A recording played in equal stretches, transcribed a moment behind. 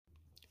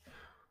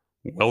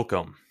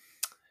Welcome.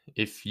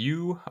 If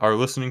you are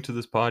listening to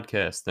this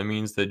podcast, that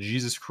means that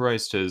Jesus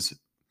Christ has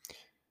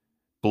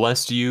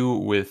blessed you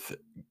with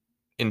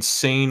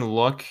insane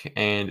luck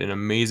and an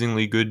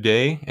amazingly good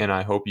day, and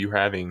I hope you're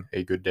having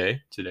a good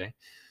day today.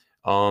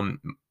 Um,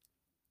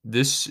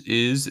 this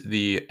is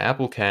the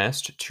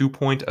Applecast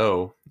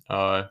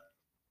 2.0.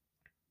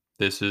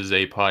 This is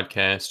a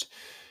podcast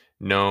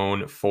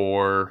known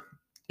for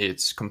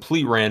its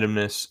complete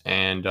randomness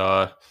and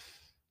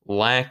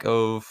lack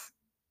of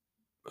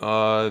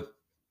uh,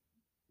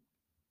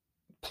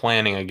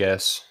 planning, I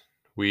guess.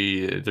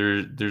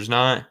 There's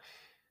not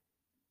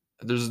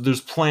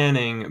there's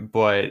planning,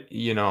 but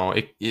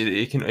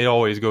it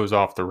always goes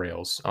off the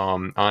rails.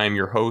 I'm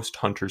your host,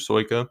 Hunter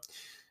Soika.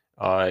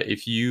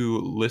 If you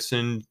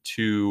listened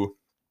to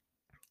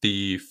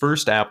the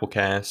first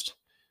Applecast,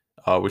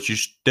 which you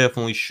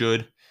definitely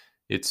should,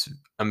 it's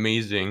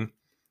amazing.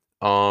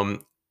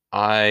 Um,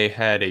 I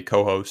had a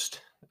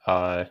co-host,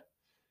 uh,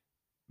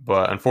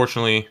 but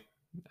unfortunately,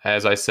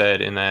 as I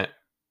said in the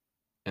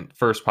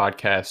first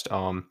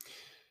podcast,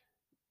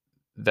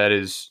 that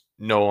is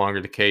no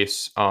longer the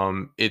case.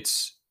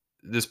 It's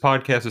This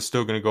podcast is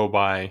still going to go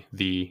by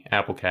the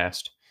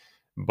Applecast,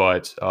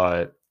 but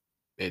I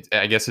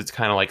guess it's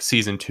kind of like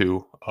season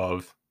 2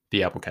 of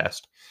the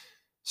Applecast.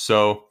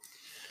 So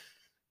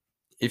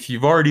if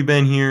you've already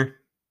been here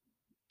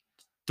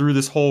through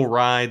this whole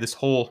ride, this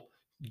whole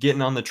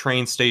getting on the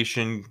train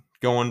station,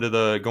 going to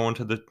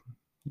the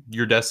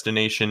your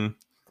destination,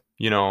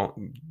 you know,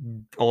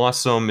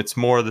 awesome. It's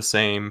more of the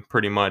same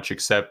pretty much,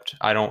 except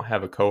I don't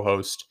have a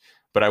co-host,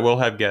 but I will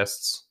have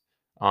guests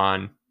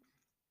on.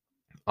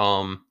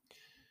 Um,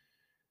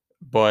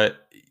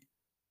 but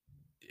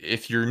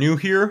if you're new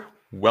here,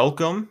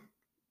 welcome.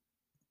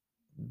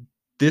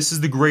 This is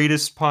the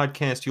greatest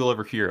podcast you'll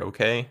ever hear,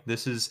 okay?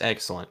 This is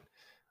excellent.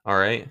 All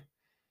right.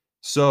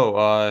 So,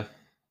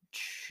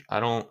 I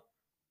don't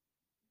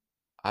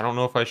I don't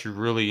know if I should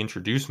really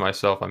introduce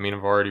myself. I mean,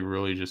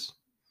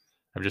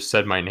 I've just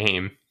said my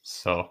name,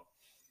 so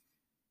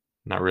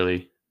not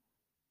really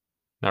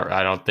not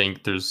I don't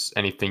think there's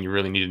anything you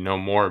really need to know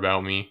more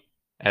about me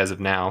as of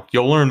now.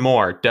 You'll learn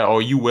more. Oh,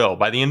 you will.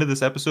 By the end of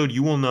this episode,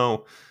 you will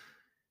know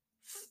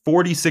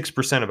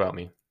 46% about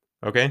me.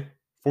 Okay?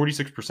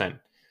 46%.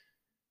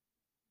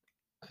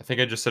 I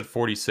think I just said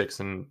 46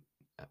 and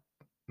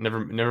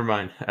never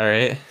mind. All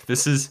right.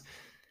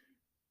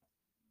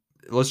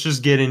 Let's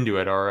just get into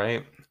it, all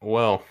right?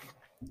 Well,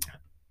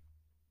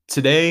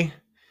 today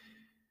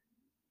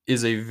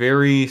is a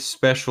very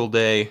special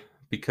day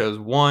because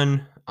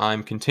one,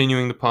 I'm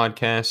continuing the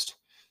podcast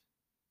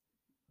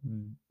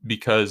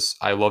because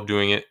I love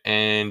doing it,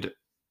 and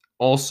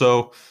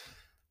also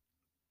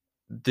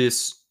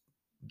this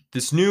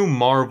this new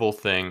Marvel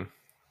thing,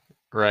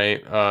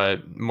 right?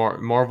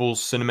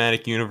 Marvel's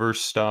cinematic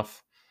universe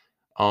stuff.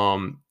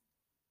 Um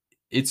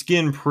it's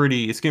getting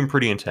pretty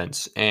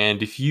intense.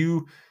 And if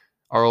you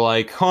are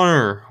like,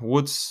 Hunter,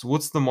 what's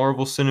the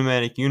Marvel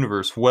Cinematic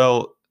Universe?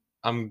 Well,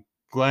 I'm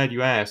glad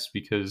you asked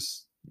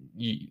because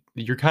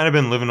you're kind of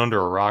been living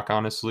under a rock,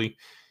 honestly.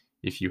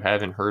 If you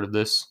haven't heard of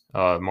this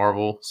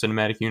Marvel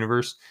Cinematic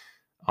Universe,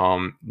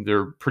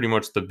 they're pretty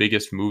much the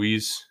biggest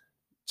movies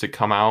to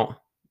come out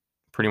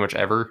pretty much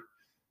ever.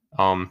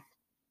 Um,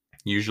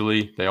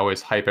 Usually, they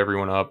always hype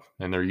everyone up,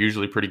 and they're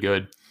usually pretty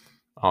good.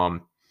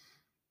 Um,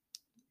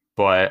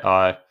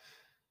 but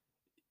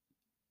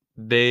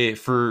they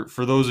for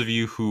those of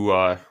you who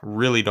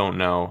really don't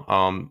know,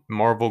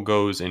 Marvel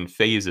goes in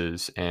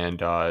phases,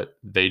 and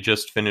they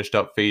just finished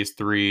up phase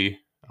 3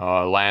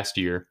 last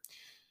year,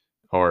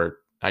 or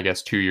I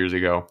guess 2 years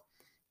ago,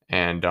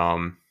 and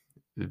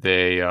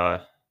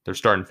they're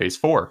starting phase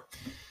 4,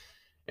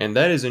 and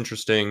that is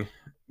interesting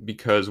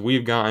because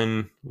we've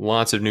gotten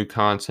lots of new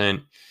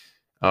content.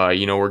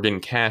 We're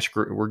getting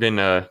we're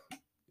getting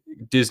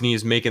Disney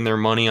is making their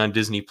money on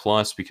Disney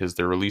Plus because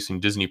they're releasing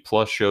Disney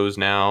Plus shows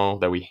now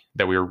that we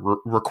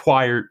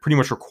are pretty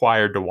much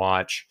required to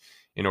watch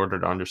in order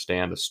to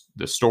understand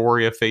the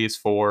story of Phase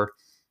 4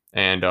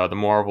 and the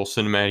Marvel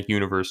Cinematic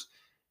Universe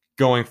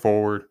going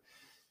forward,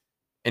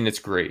 and it's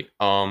great.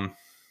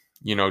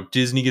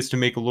 Disney gets to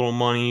make a little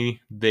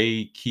money.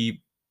 They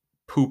keep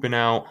pooping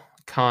out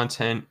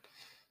content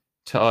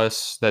to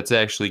us that's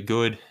actually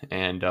good,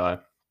 and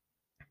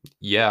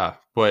yeah,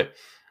 but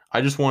I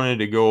just wanted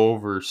to go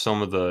over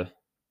some of the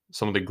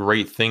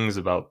great things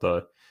about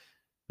the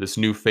this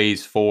new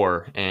phase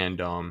 4 and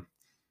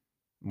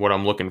what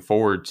I'm looking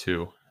forward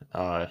to.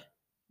 Uh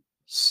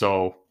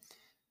so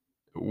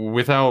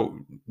without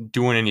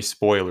doing any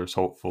spoilers,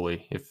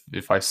 hopefully.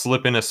 If I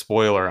slip in a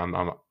spoiler,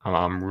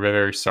 I'm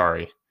very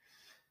sorry.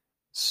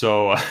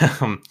 So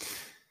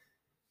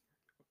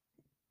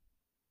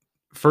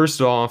first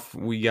off,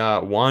 we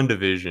got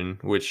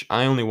WandaVision, which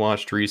I only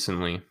watched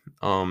recently.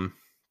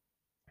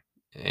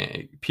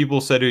 People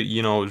said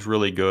it was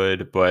really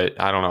good, but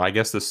I don't know. I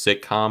guess the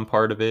sitcom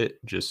part of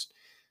it just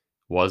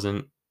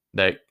wasn't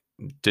that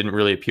didn't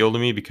really appeal to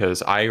me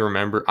because I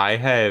remember I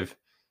have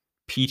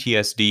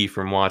PTSD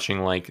from watching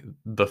like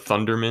the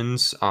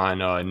Thundermans on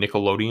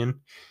Nickelodeon.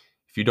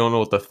 if you don't know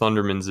what the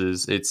Thundermans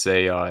is, it's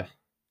a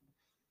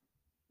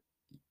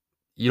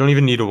you don't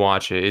even need to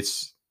watch it.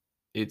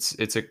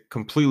 It's a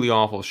completely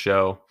awful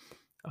show.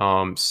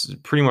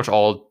 Pretty much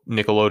all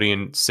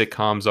Nickelodeon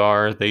sitcoms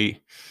are.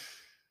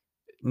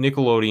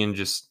 Nickelodeon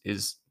just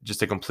is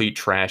just a complete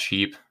trash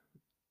heap.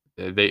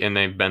 They've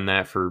been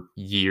that for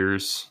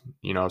years.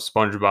 You know,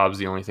 SpongeBob's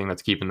the only thing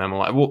that's keeping them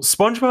alive. Well,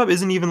 SpongeBob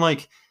isn't even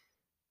like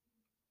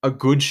a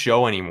good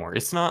show anymore.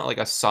 It's not like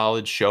a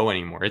solid show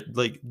anymore. It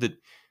like the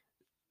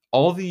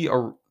all the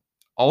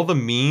all the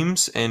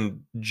memes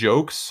and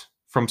jokes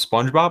from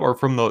SpongeBob are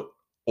from the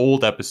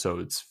old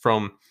episodes.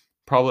 From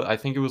probably I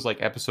think it was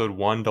like episode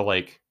 1 to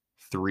like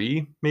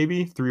 3,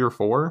 maybe 3 or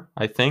 4.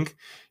 I think.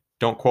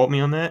 Don't quote me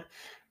on that.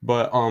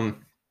 But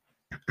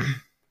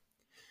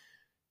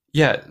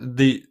yeah,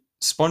 the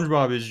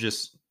SpongeBob is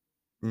just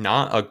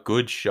not a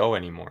good show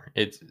anymore.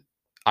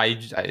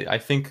 I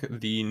think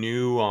the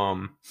new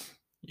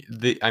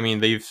I mean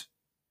they've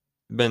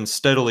been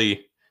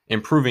steadily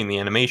improving the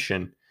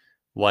animation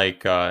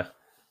like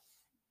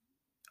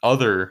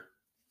other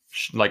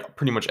like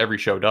pretty much every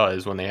show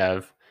does when they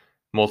have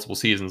multiple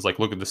seasons. Like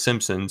look at The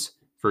Simpsons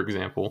for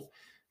example.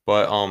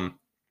 But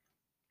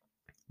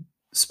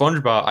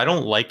SpongeBob, I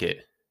don't like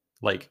it.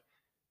 Like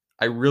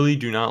I really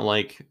do not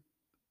like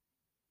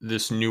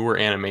this newer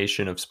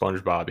animation of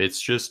SpongeBob. It's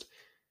just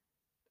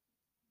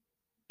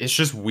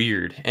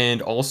weird.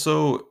 And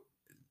also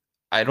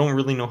I don't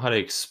really know how to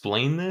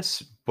explain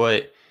this,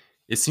 but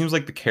it seems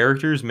like the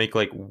characters make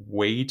like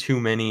way too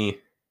many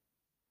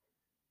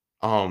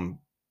um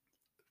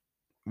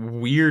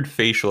weird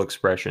facial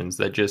expressions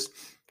that just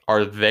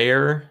are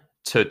there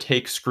to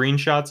take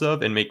screenshots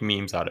of and make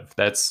memes out of.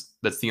 That's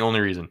the only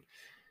reason.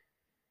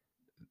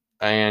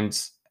 And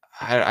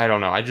I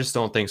don't know. I just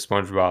don't think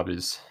SpongeBob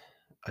is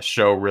a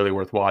show really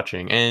worth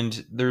watching.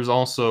 And there's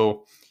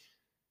also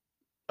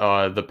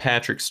the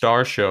Patrick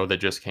Star show that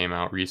just came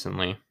out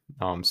recently,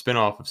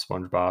 spinoff of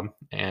SpongeBob,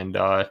 and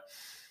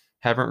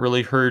haven't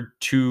really heard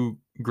too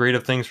great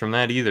of things from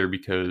that either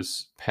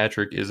because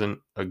Patrick isn't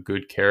a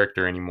good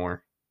character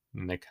anymore,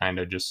 and they kind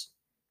of just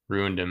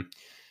ruined him.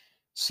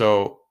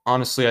 So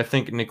honestly, I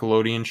think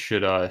Nickelodeon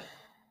should,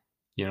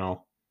 you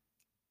know,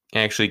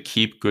 actually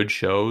keep good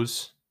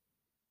shows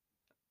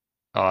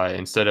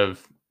instead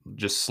of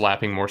just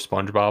slapping more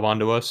SpongeBob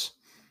onto us.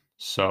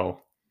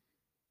 So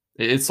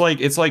it's like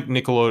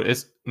Nickelodeon.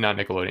 It's not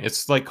Nickelodeon.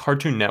 It's like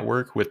Cartoon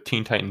Network with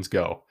Teen Titans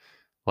Go.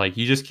 Like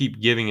you just keep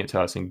giving it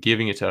to us and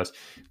giving it to us.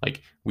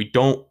 Like we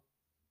don't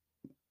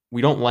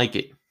like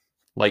it.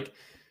 Like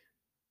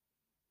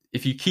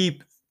if you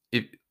keep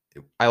if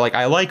I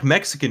like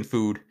Mexican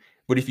food,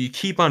 but if you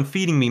keep on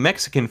feeding me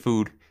Mexican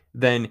food,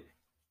 then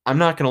I'm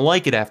not gonna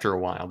like it after a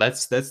while.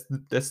 That's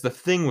the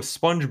thing with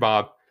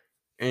SpongeBob,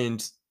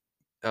 and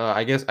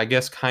I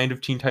guess kind of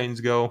Teen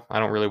Titans Go. I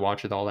don't really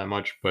watch it all that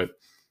much, but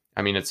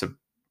I mean it's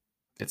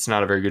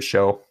not a very good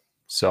show,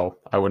 so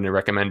I wouldn't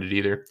recommend it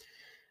either.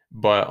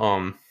 But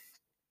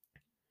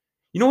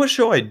you know what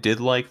show I did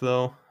like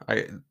though?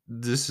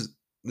 This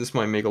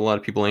might make a lot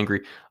of people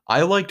angry.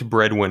 I liked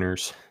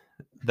Breadwinners,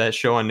 that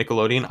show on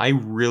Nickelodeon. I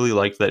really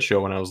liked that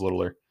show when I was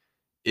littler.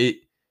 It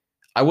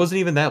I wasn't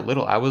even that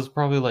little. I was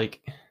probably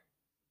like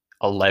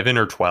 11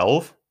 or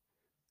 12.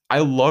 I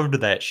loved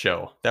that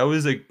show.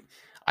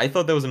 I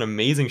thought that was an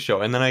amazing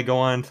show. And then I go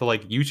on to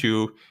like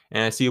YouTube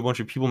and I see a bunch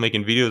of people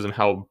making videos on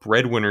how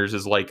Breadwinners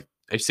is like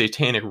a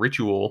satanic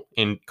ritual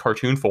in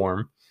cartoon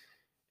form.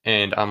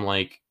 And I'm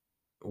like,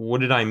 what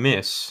did I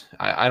miss?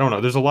 I don't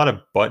know. There's a lot of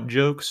butt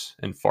jokes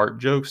and fart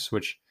jokes,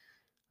 which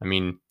I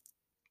mean,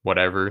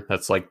 whatever.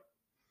 That's like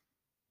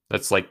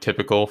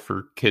typical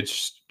for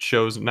kids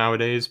shows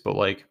nowadays, but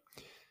like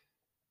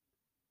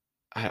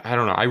I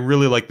don't know. I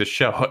really like the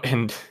show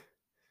and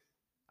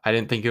I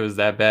didn't think it was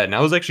that bad. And I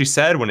was actually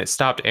sad when it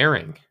stopped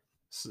airing.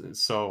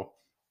 So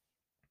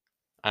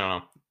I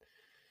don't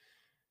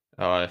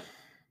know.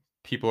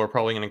 People are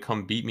probably going to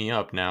come beat me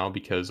up now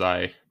because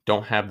I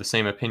don't have the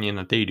same opinion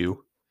that they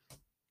do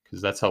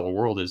because that's how the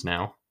world is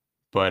now.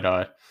 But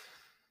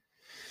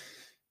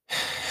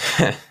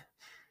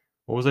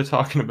what was I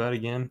talking about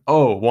again?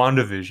 Oh,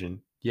 WandaVision.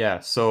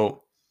 Yeah,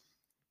 so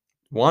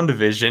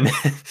WandaVision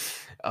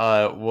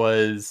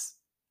was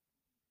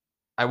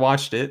I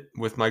watched it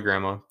with my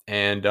grandma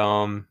and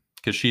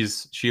cuz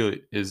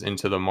she is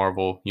into the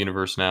Marvel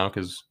universe now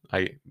cuz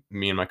I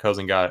me and my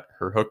cousin got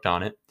her hooked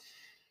on it.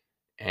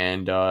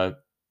 And I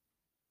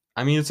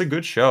mean it's a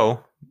good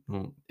show.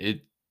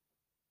 It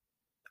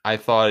I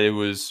thought it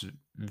was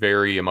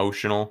very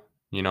emotional,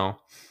 you know.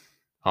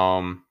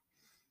 Um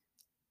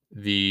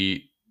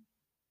the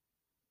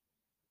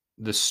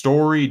the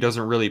story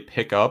doesn't really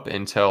pick up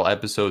until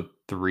episode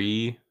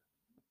 3,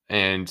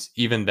 and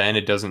even then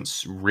it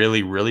doesn't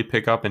really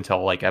pick up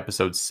until like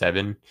episode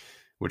 7,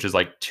 which is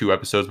like 2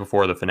 episodes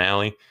before the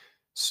finale.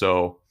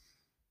 So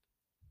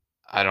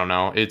I don't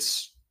know.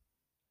 It's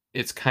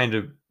kind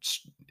of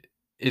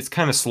it's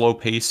kind of slow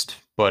paced,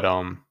 but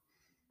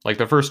like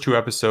the first 2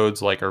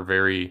 episodes like are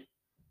very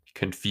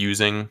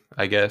confusing,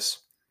 I guess.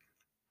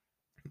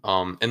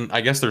 And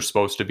I guess they're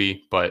supposed to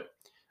be, but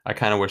I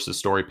kind of wish the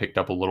story picked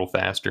up a little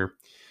faster.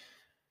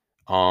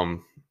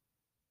 Um,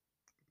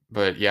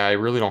 but yeah, I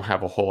really don't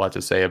have a whole lot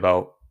to say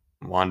about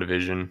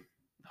WandaVision.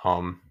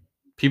 Um,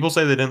 People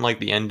say they didn't like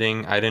the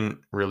ending. I didn't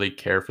really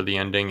care for the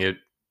ending.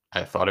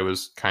 I thought it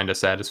was kind of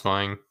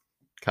satisfying,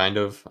 kind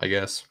of, I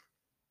guess.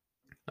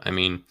 I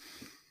mean,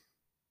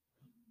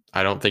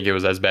 I don't think it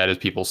was as bad as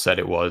people said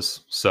it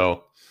was.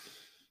 So,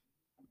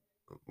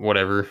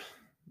 whatever.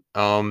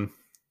 Um,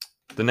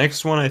 the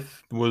next one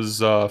was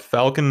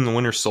Falcon and the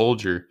Winter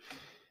Soldier.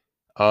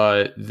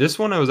 This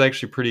one I was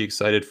actually pretty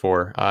excited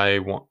for. I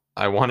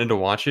wanted to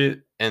watch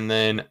it, and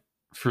then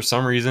for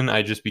some reason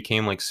I just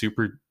became like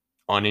super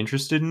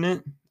uninterested in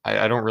it.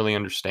 I don't really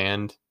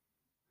understand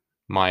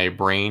my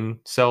brain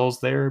cells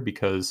there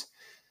because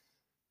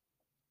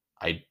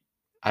I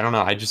I don't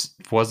know. I just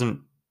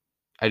wasn't.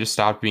 I just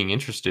stopped being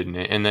interested in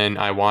it, and then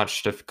I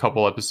watched a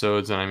couple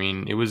episodes, and I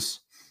mean it was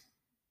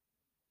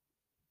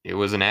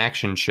an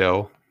action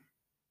show.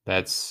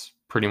 That's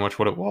pretty much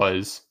what it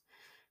was.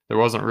 There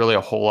wasn't really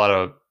a whole lot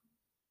of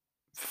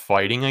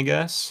fighting, I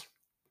guess.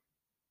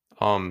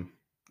 Um,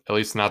 at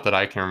least not that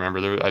I can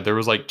remember. There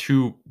was like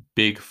two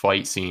big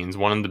fight scenes.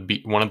 One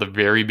at the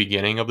very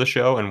beginning of the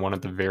show, and one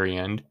at the very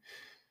end.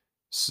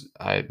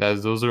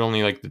 Those are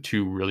only like the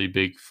two really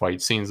big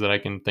fight scenes that I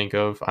can think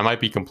of. I might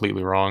be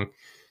completely wrong,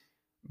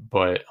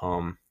 but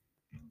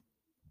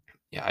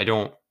yeah, I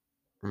don't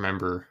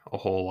remember a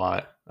whole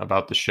lot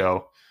about the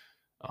show.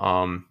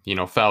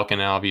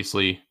 Falcon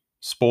obviously,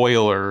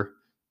 spoiler,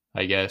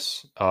 I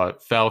guess.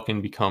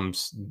 Falcon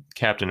becomes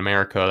Captain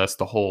America. That's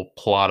the whole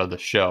plot of the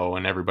show,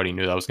 and everybody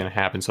knew that was going to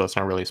happen, so that's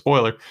not really a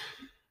spoiler.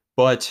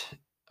 But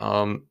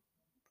um,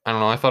 I don't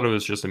know. I thought it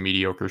was just a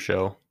mediocre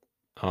show.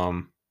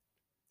 Um,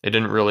 it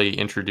didn't really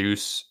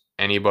introduce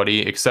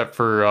anybody except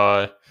for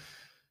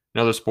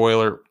another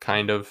spoiler,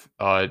 kind of.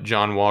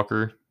 John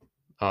Walker,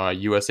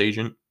 U.S.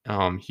 agent.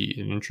 He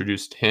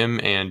introduced him,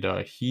 and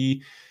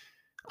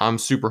I'm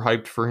super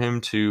hyped for him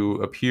to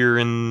appear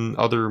in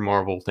other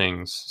Marvel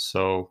things.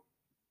 So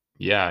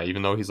yeah,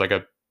 even though he's like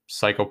a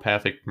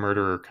psychopathic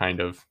murderer, kind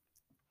of,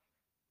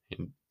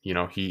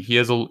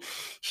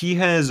 he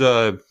has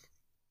a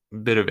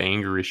bit of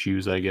anger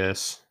issues, I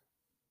guess.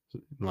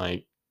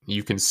 Like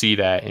you can see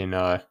that in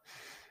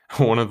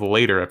one of the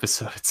later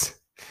episodes.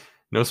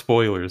 No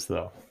spoilers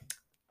though.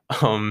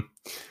 Um,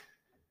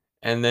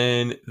 and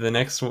then the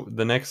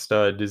next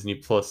Disney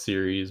Plus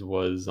series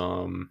was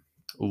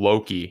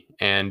Loki,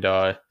 and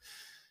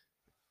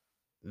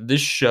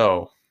this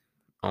show.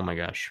 Oh my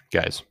gosh,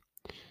 guys,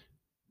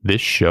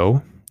 this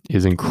show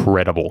is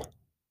incredible.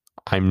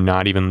 I'm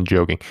not even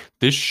joking.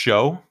 This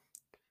show,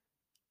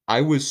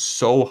 I was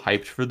so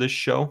hyped for this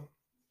show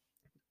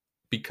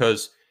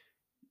because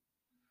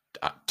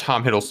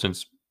Tom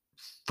Hiddleston's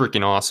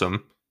freaking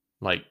awesome.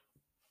 Like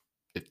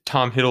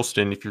Tom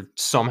Hiddleston, if you're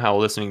somehow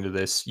listening to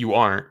this, you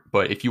aren't,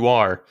 but if you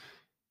are,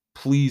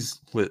 please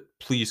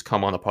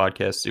come on the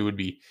podcast. It would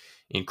be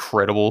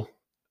incredible.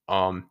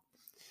 Um,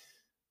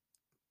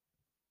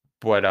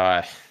 but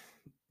like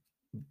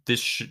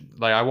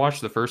I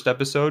watched the first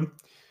episode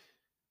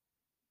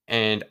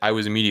and I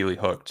was immediately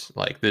hooked.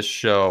 Like this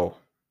show,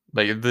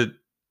 like the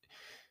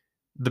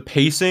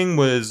pacing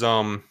was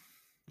a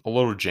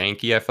little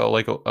janky. I felt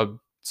like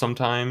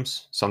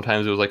sometimes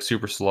it was like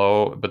super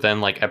slow, but then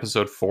like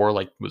episode 4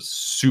 like was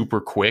super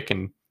quick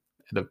and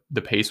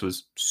the pace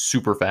was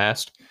super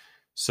fast.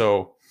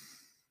 So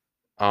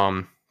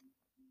um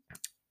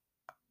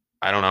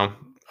I don't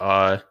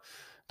know.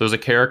 There's a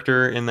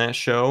character in that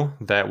show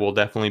that will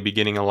definitely be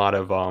getting a lot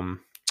of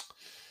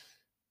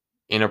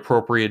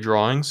inappropriate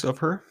drawings of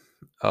her.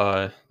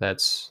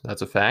 That's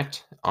a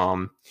fact.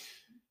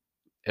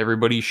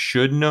 Everybody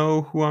should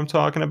know who I'm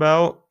talking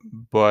about,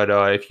 but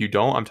if you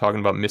don't, I'm talking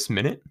about Miss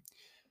Minute.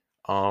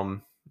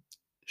 Um,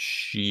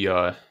 she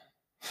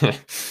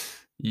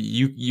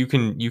you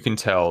can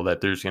tell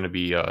that there's going to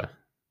be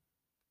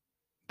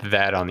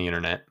that on the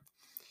internet.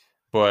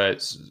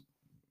 But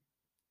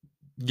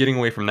getting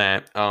away from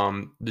that,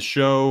 the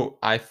show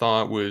I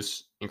thought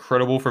was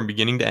incredible from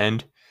beginning to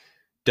end.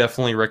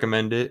 Definitely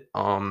recommend it.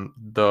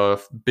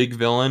 The big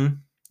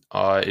villain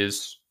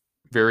is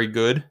very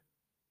good.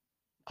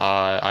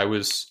 I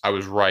was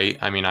right.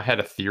 I mean, I had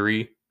a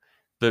theory.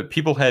 The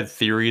people had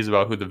theories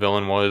about who the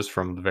villain was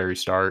from the very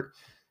start,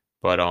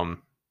 but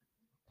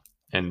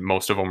and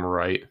most of them were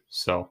right.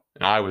 So,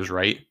 and I was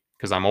right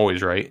because I'm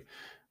always right.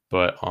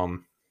 But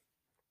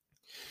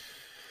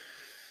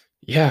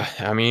yeah,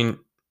 I mean,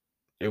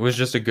 it was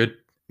just a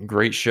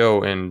great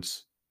show, and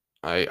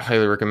I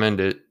highly recommend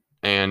it.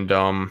 And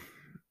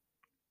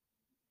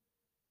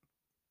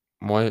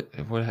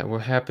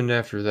what happened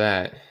after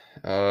that?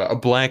 A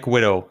Black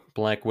Widow.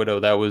 Black Widow.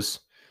 That was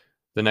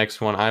the next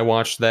one. I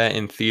watched that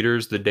in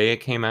theaters the day it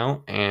came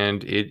out,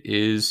 and it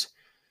is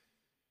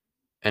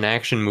an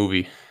action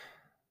movie.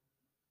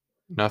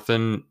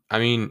 Nothing. I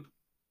mean,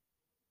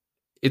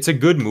 it's a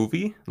good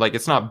movie. Like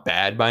it's not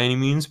bad by any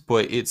means,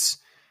 but it's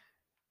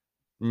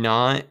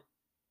not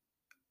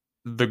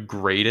the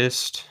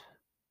greatest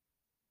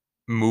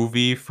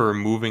movie for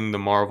moving the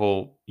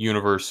Marvel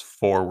universe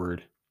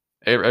forward.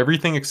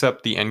 Everything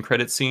except the end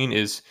credit scene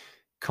is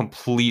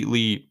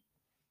completely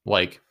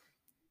like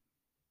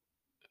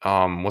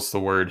what's the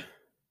word?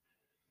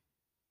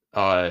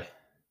 Uh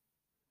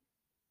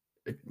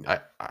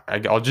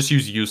I'll just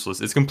use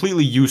useless. It's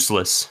completely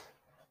useless.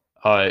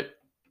 Uh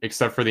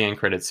except for the end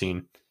credit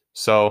scene.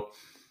 So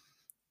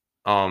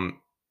um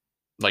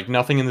like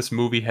nothing in this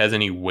movie has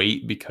any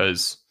weight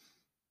because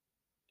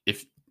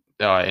if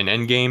in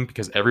Endgame,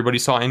 because everybody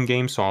saw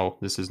Endgame, so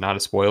this is not a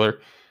spoiler,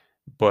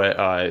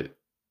 but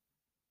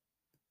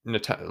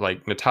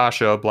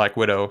Natasha, Black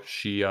Widow,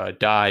 she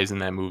dies in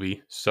that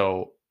movie.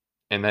 So,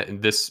 and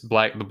that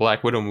the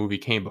Black Widow movie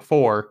came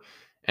before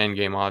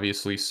Endgame,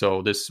 obviously.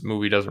 So this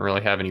movie doesn't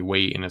really have any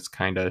weight, and it's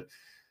kind of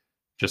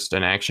just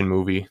an action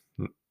movie.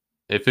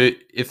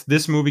 If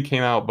this movie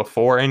came out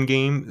before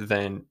Endgame,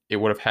 then it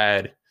would have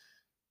had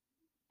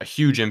a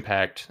huge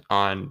impact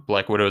on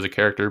Black Widow as a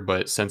character.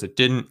 But since it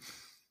didn't,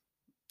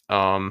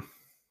 um,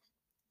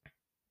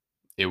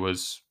 it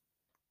was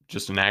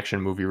just an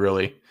action movie,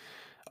 really.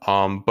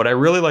 But I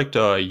really liked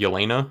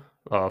Yelena,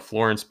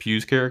 Florence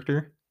Pugh's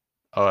character.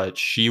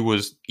 She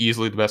was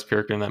easily the best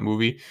character in that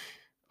movie.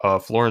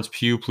 Florence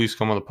Pugh, please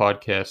come on the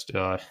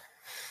podcast.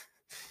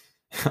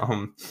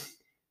 Um,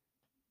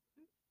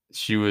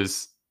 she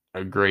was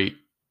a great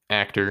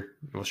actor.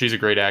 Well, she's a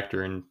great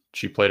actor, and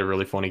she played a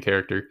really funny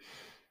character.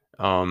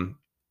 Um,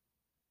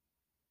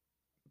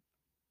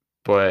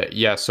 but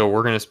yeah, so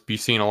we're gonna be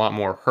seeing a lot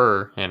more of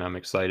her, and I'm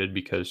excited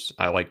because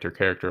I liked her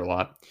character a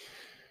lot.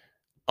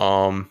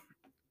 Um,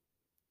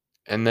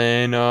 and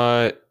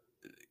then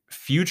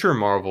future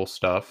Marvel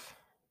stuff.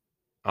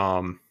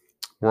 Um,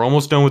 we're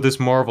almost done with this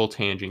Marvel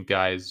tangent,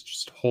 guys.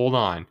 Just hold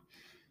on.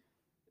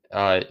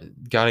 Uh,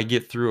 Gotta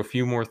get through a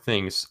few more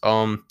things.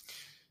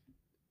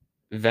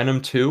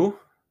 Venom 2.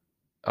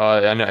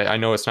 I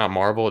know it's not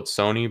Marvel, it's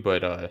Sony,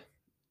 but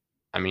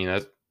I mean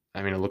that.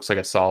 I mean, it looks like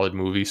a solid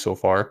movie so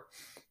far.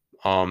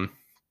 Um,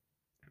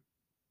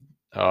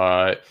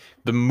 uh,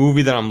 the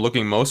movie that I'm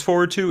looking most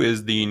forward to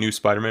is the new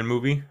Spider-Man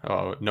movie,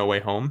 No Way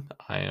Home.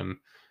 I am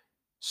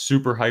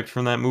super hyped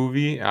from that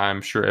movie.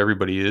 I'm sure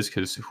everybody is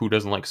because who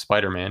doesn't like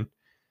Spider-Man?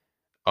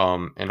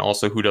 And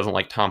also who doesn't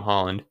like Tom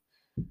Holland?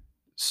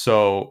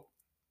 So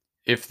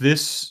if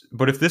this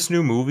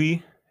new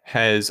movie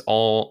has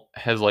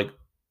like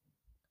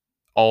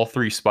all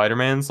three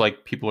Spider-Mans,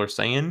 like people are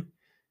saying,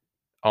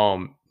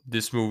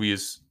 this movie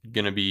is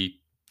gonna be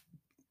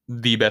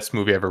the best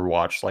movie I ever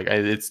watched. Like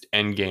it's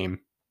Endgame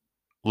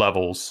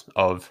levels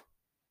of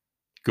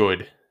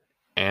good,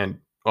 and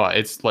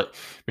it's like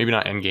maybe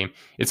not Endgame,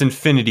 it's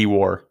Infinity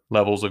War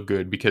levels of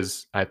good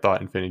because I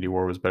thought Infinity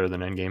War was better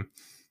than Endgame.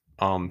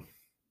 Um,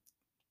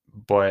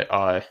 but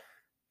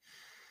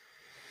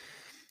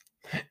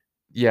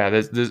yeah,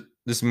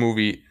 this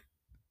movie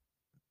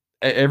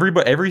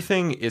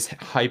everything is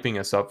hyping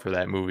us up for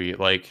that movie.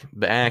 Like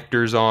the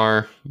actors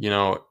are,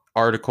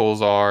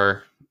 articles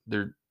are,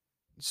 there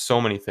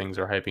so many things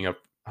are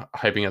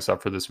hyping us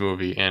up for this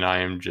movie, and I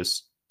am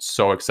just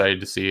so excited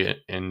to see it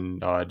in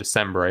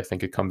December. I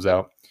think it comes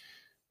out.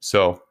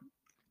 So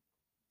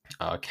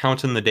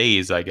counting the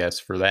days, I guess,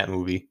 for that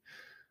movie.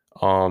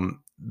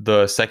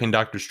 The second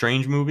Doctor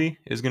Strange movie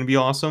is going to be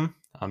awesome.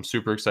 I'm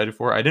super excited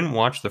for it. I didn't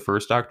watch the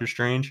first Doctor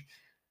Strange,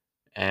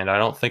 and I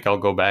don't think I'll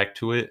go back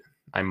to it.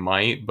 I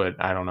might, but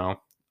I don't know.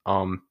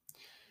 Um,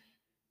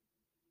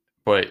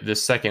 but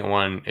this second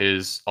one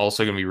is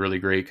also going to be really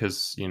great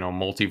because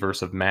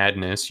multiverse of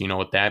madness. You know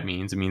what that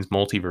means? It means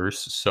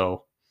multiverse,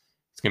 so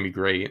it's going to be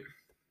great.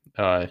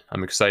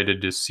 I'm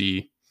excited to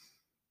see.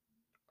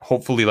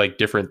 Hopefully, like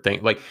different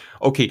things. Like,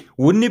 okay,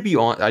 wouldn't it be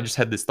on? I just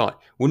had this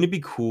thought. Wouldn't it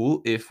be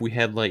cool if we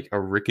had like a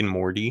Rick and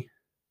Morty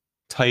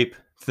type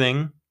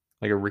thing,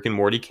 like a Rick and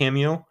Morty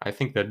cameo? I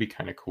think that'd be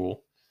kind of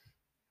cool.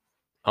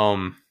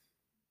 Um,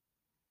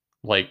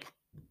 like,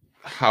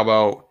 how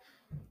about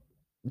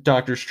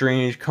Doctor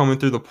Strange coming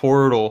through the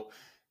portal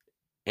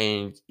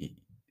and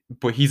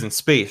but he's in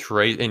space,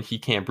 right? And he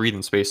can't breathe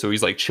in space, so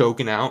he's like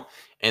choking out.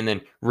 And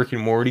then Rick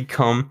and Morty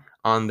come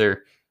on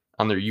their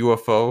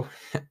UFO,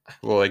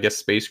 well, I guess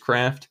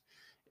spacecraft,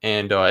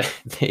 and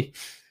they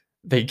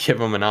they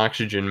give him an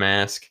oxygen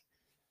mask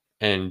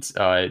and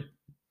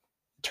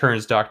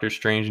turns Doctor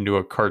Strange into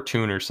a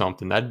cartoon or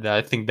something.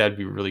 I think that'd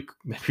be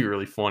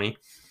really funny.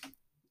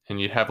 And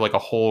you'd have like a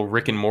whole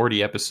Rick and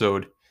Morty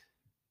episode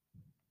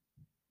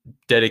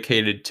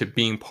dedicated to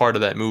being part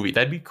of that movie.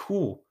 That'd be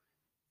cool.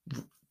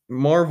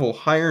 Marvel,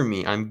 hire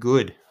me. I'm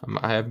good.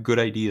 I have good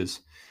ideas.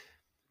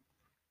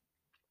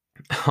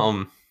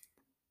 Um,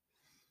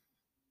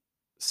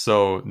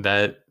 so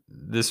that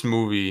this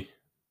movie,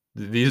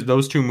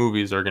 those two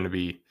movies are going to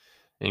be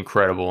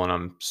incredible, and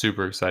I'm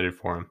super excited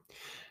for them.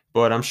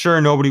 But I'm sure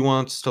nobody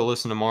wants to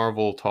listen to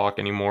Marvel talk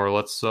anymore.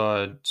 Let's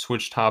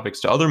switch topics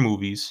to other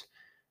movies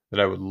that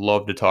I would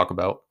love to talk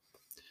about.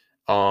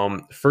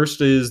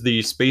 First is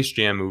the Space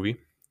Jam movie.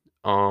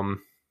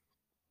 Um,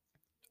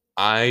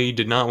 I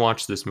did not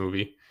watch this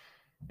movie,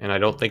 and I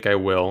don't think I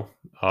will,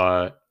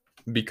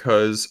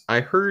 because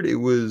I heard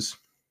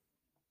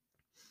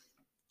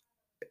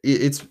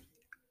it's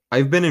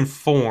I've been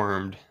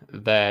informed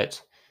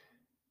that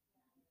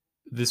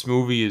this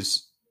movie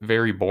is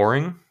very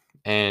boring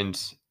and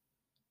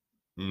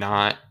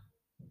not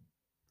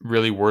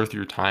really worth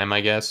your time,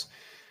 I guess.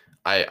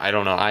 I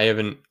don't know. I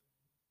haven't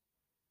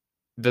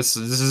this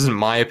isn't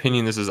my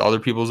opinion, this is other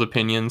people's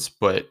opinions,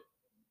 but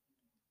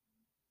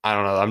I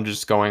don't know. I'm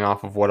just going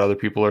off of what other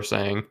people are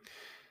saying.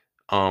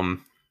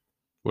 Um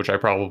which I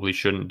probably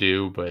shouldn't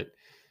do, but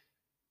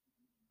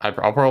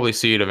I'll probably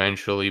see it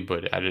eventually,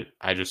 but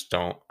I just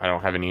I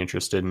don't have any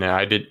interest in it.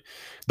 I did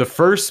the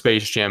first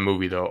Space Jam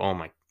movie though. Oh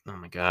my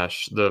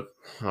gosh,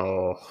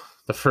 oh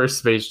the first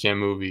Space Jam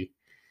movie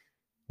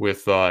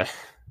with the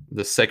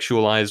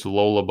sexualized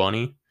Lola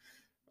Bunny.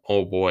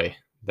 Oh boy,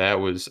 that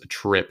was a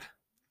trip.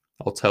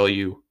 I'll tell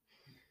you.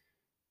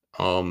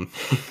 Um,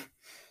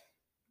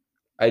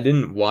 I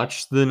didn't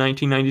watch the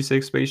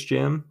 1996 Space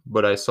Jam,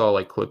 but I saw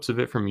like clips of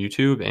it from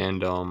YouTube,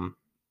 and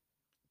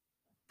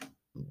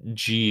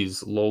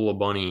geez, Lola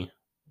Bunny,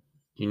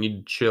 you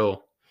need to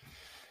chill.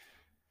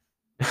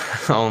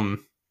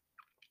 um,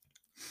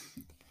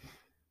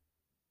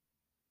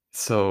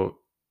 so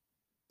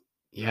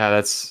yeah,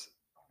 that's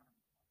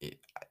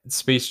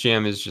Space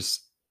Jam is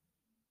just.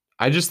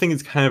 I just think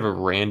it's kind of a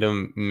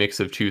random mix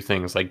of two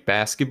things. Like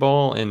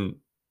basketball and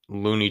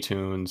Looney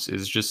Tunes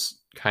is just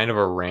kind of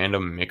a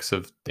random mix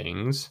of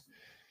things.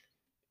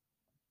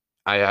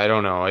 I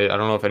don't know. I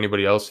don't know if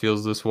anybody else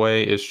feels this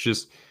way. It's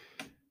just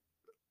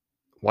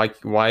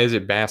why is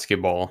it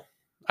basketball?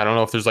 I don't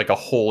know if there's like a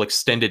whole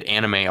extended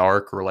anime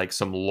arc or like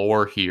some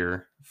lore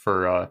here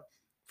for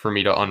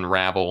me to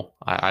unravel.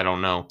 I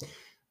don't know.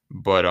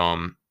 But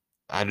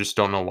I just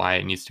don't know why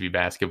it needs to be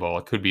basketball.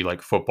 It could be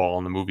like football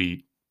and the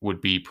movie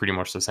would be pretty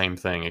much the same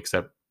thing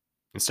except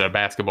instead of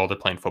basketball they're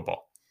playing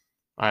football.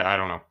 I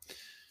don't know.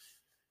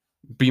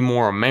 Be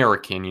more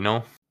American, you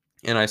know?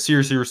 And I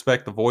seriously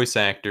respect the voice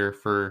actor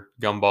for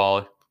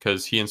Gumball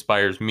because he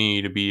inspires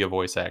me to be a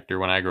voice actor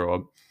when I grow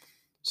up.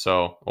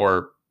 So,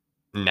 or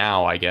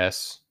now, I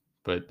guess,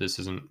 but this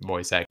isn't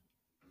voice acting.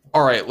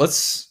 All right,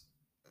 let's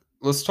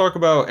talk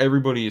about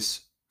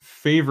everybody's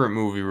favorite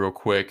movie real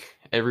quick.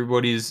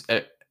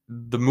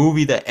 The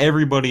movie that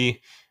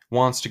everybody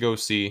wants to go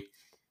see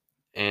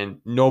and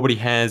nobody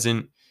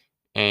hasn't,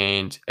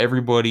 and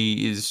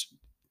everybody is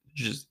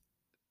just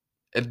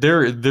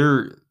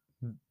they're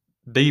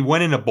they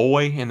went in a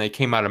boy and they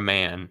came out a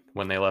man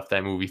when they left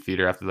that movie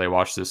theater after they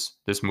watched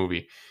this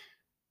movie.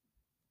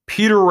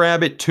 Peter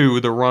Rabbit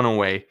 2: The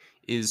Runaway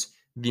is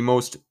the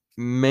most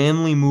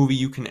manly movie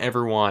you can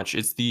ever watch.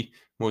 It's the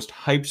most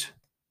hyped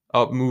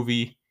up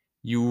movie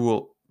you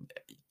will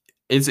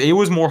it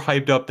was more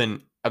hyped up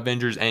than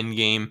Avengers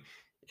Endgame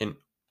and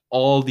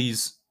all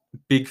these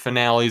big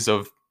finales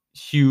of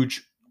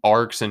huge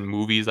arcs and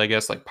movies, I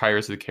guess, like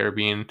Pirates of the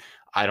Caribbean.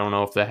 I don't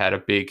know if that had a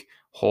big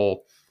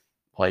whole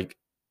like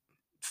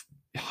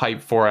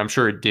hype for it. I'm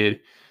sure it did,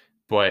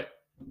 but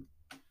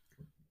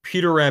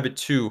Peter Rabbit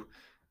 2,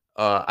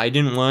 I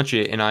didn't watch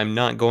it and I'm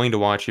not going to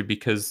watch it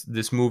because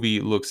this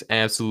movie looks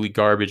absolutely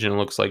garbage and it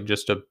looks like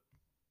just a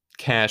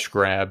cash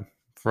grab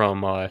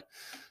from I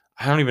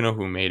don't even know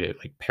who made it,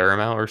 like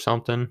Paramount or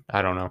something.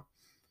 I don't know.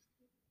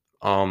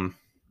 Um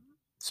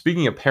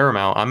Speaking of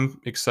Paramount, I'm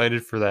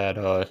excited for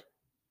that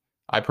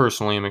I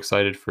personally am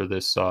excited for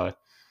this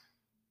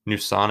new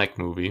Sonic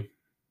movie.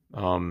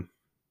 Um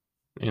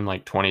in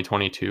like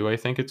 2022, I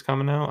think it's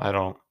coming out. I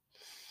don't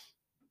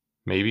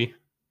maybe.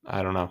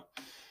 I don't know.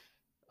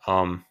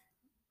 Um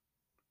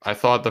I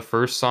thought the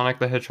first Sonic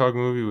the Hedgehog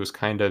movie was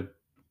kind of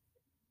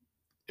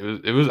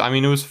it was I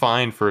mean it was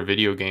fine for a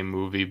video game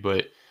movie,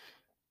 but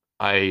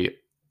I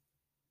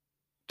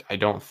I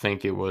don't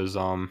think it was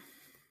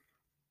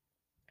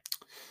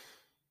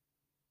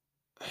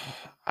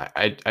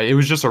it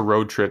was just a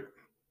road trip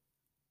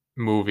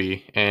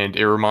movie and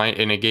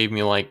it gave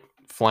me like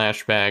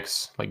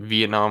flashbacks, like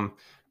Vietnam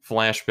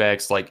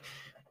flashbacks, like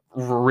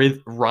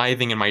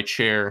writhing in my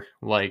chair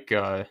like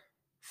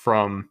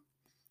from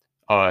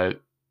uh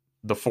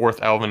the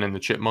fourth Alvin and the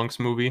Chipmunks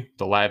movie,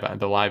 the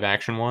live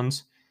action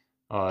ones.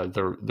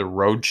 The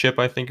road chip,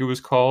 I think it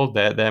was called.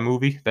 That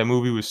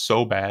movie was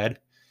so bad.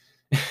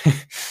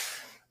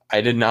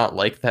 I did not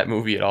like that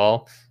movie at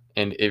all,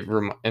 and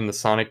and the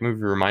Sonic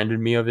movie reminded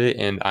me of it,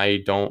 and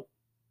I don't.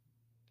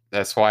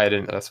 That's why I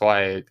didn't. That's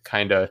why I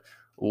kind of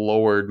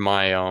lowered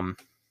my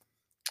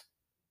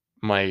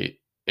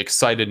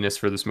excitedness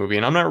for this movie,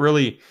 and I'm not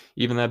really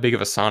even that big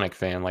of a Sonic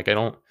fan. Like I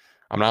don't.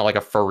 I'm not like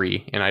a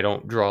furry, and I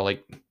don't draw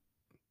like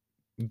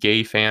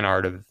gay fan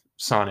art of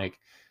Sonic,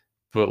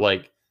 but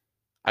like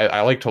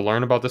I like to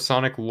learn about the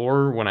Sonic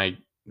lore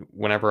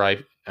whenever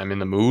I'm in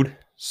the mood.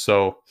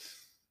 So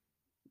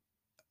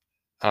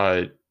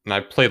and I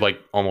played like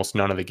almost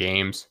none of the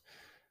games,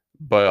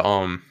 but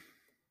I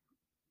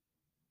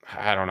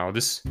don't know.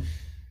 This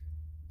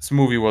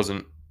movie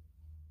wasn't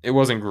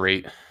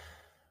great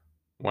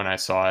when I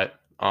saw it.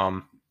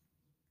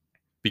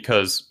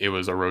 Because it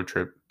was a road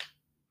trip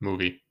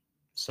movie.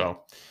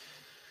 So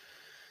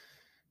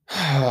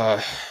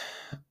yeah,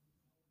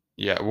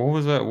 Yeah,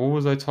 what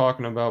was I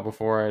talking about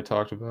before I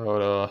talked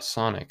about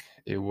Sonic?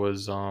 It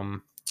was I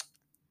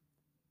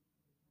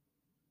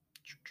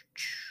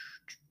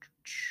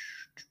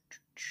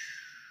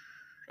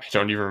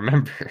don't even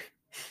remember.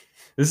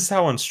 This is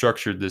how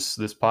unstructured this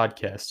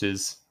podcast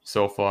is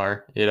so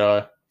far. You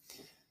know,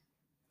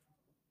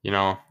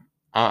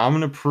 I'm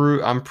gonna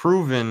prove I'm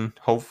proving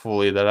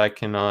hopefully that I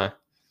can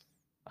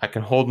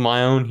hold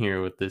my own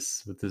here with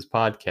this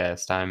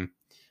podcast.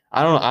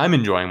 I don't I'm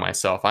enjoying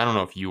myself. I don't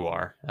know if you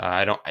are.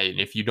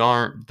 If you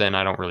aren't, then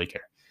I don't really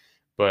care.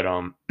 But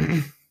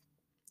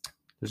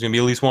there's gonna be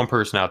at least one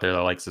person out there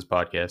that likes this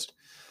podcast.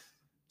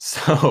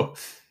 So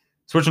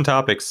switching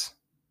topics.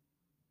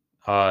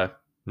 Uh,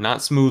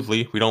 Not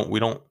smoothly. We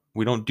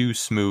don't do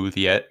smooth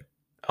yet.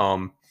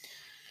 Um,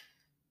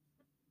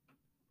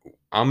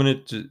 I'm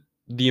gonna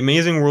the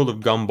Amazing World of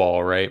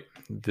Gumball, right?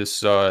 This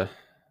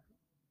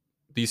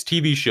these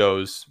TV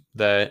shows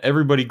that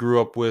everybody grew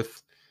up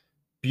with.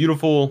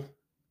 Beautiful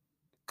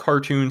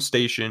cartoon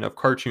station of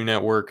Cartoon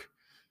Network.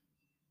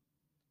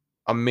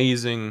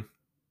 Amazingness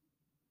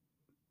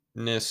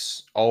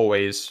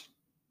always.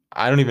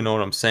 I don't even know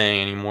what I'm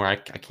saying anymore. I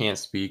can't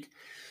speak.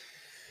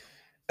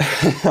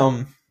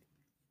 um,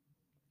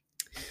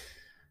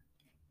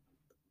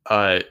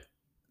 uh,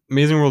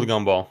 Amazing World of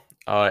Gumball.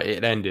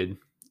 It ended.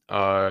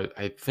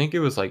 I think it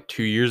was like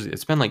 2 years.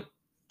 It's been like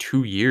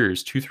 2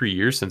 years, 3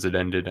 years since it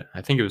ended.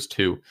 I think it was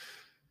two.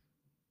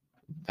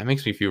 That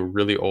makes me feel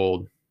really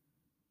old.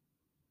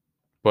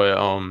 But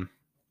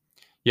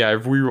yeah,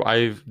 I've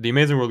The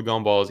Amazing World of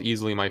Gumball is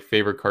easily my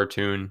favorite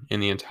cartoon in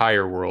the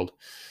entire world.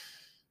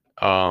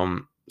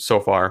 So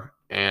far,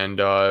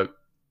 and I've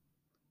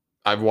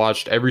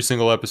watched every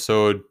single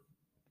episode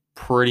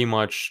pretty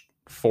much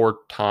 4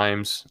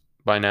 times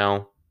by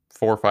now,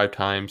 4 or 5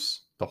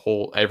 times. The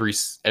whole every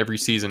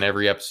season,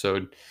 every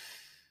episode.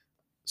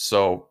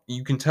 So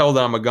you can tell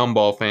that I'm a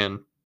Gumball fan.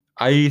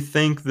 I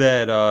think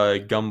that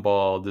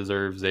Gumball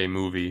deserves a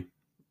movie,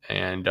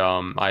 and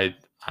a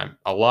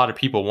lot of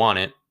people want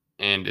it,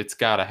 and it's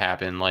got to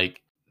happen.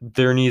 Like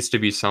there needs to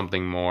be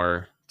something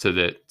more to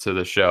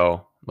the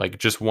show. Like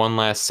just one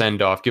last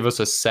send off. Give us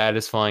a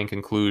satisfying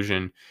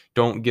conclusion.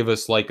 Don't give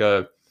us like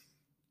a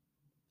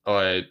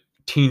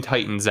Teen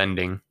Titans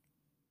ending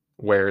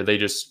where they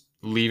just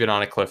leave it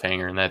on a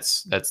cliffhanger and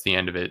that's the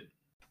end of it.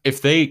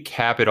 If they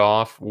cap it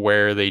off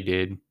where they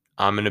did,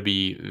 I'm gonna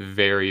be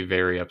very,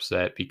 very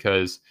upset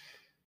because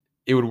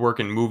it would work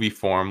in movie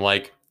form.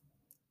 Like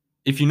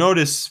if you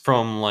notice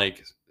from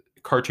like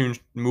cartoon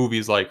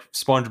movies like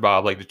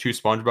SpongeBob, like the two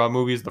SpongeBob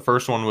movies, the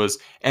first one was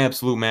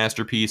absolute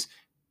masterpiece,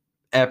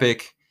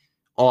 epic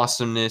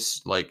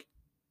awesomeness, like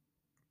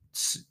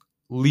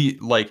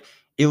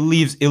it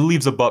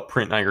leaves a butt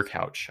print on your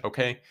couch,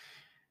 okay?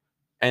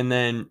 And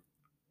then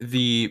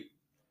the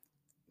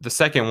the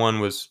second one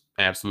was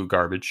absolute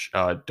garbage.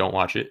 Don't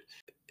watch it.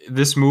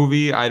 This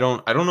movie, I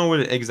don't know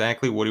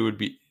exactly what it would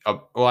be.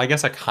 Well, I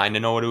guess I kind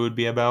of know what it would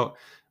be about,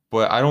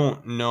 but I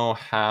don't know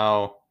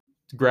how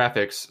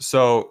graphics.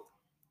 So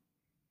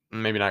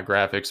maybe not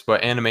graphics,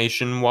 but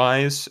animation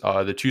wise,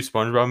 the two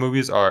SpongeBob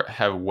movies are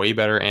have way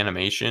better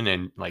animation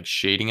and like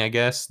shading, I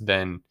guess,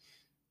 than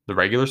the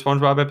regular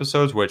SpongeBob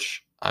episodes.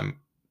 I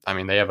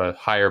mean, they have a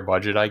higher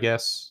budget, I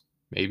guess.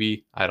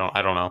 Maybe I don't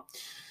know,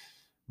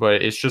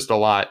 but it's just a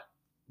lot.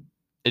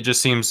 It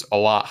just seems a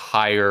lot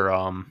higher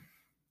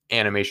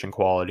animation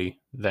quality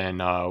than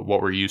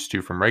what we're used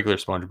to from regular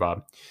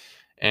SpongeBob.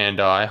 And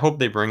I hope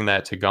they bring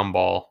that to the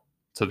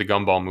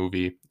Gumball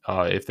movie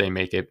if they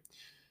make it.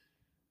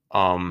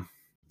 Um,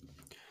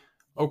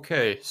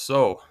 okay,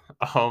 so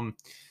um,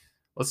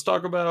 let's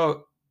talk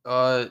about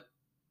uh,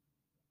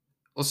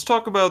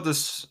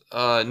 this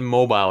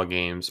mobile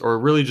games, or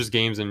really just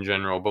games in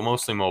general, but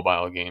mostly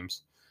mobile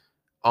games.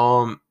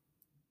 Um,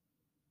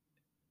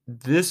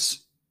 this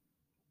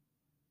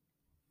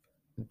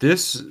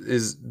this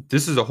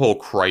is a whole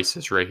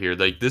crisis right here.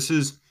 Like this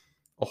is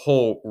a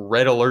whole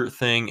red alert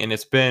thing, and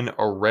it's been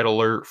a red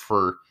alert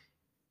for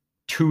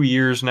 2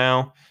 years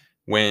now.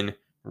 When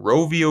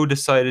Rovio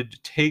decided to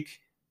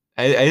take,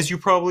 as you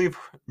probably have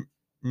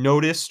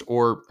noticed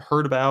or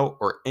heard about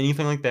or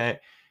anything like that,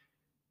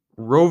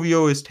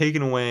 Rovio is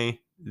taking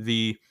away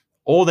the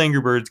old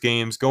Angry Birds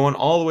games, going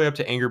all the way up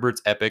to Angry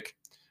Birds Epic,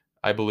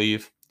 I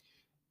believe,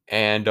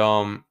 and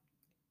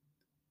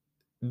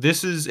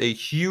this is a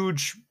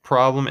huge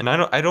problem, and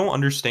I don't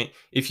understand.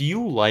 If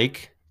you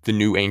like the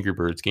new Angry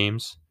Birds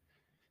games,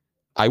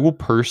 I will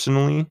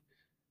personally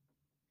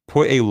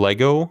put a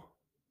Lego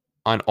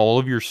on all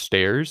of your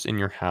stairs in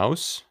your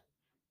house,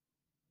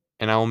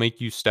 and I will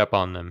make you step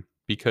on them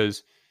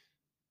because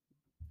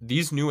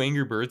these new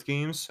Angry Birds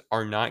games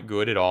are not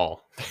good at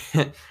all.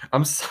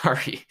 I'm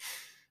sorry.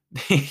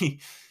 They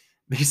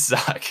they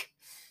suck.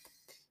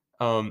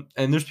 And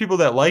there's people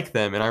that like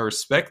them, and I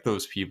respect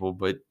those people,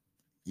 but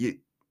you,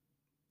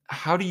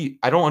 how do you?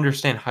 I don't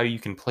understand how you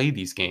can play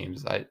these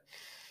games.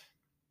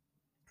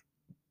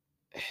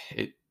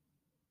 It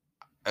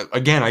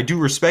again, I do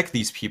respect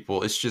these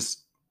people. It's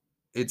just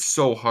it's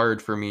so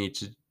hard for me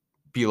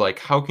be like,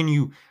 how can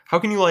you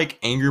like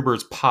Angry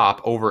Birds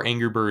Pop over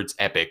Angry Birds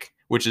Epic,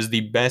 which is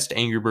the best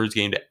Angry Birds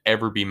game to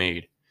ever be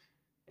made.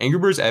 Angry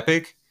Birds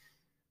Epic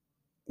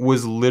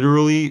was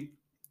literally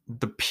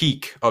the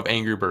peak of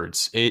Angry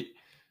Birds.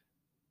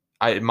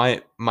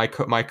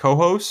 My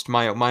co-host,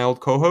 my old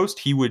co-host,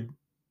 he would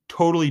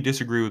totally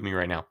disagree with me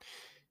right now.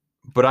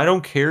 But I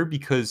don't care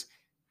because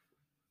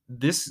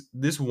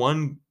this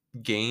one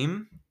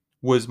game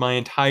was my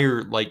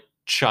entire like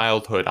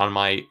childhood on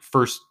my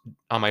first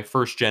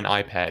gen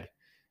iPad.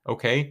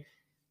 Okay?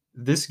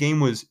 This game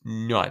was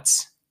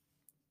nuts.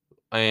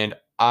 And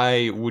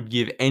I would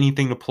give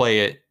anything to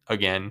play it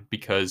again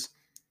because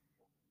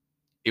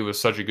it was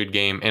such a good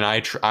game and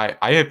I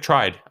have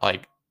tried,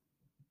 like,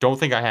 don't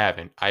think I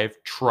haven't. I have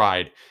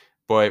tried,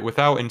 but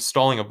without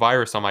installing a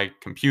virus on my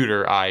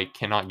computer, I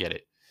cannot get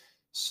it.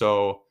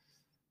 So,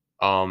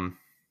 um,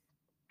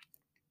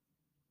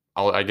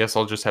 I guess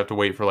I'll just have to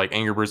wait for like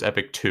Angry Birds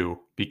Epic 2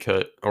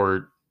 because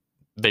or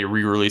they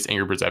re-release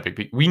Angry Birds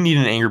Epic. We need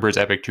an Angry Birds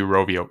Epic 2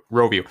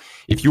 Rovio.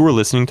 If you were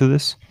listening to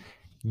this,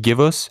 give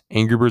us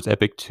Angry Birds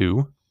Epic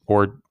 2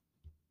 or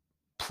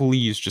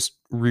please just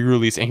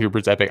re-release Angry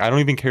Birds Epic. I don't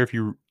even care if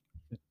you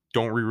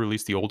don't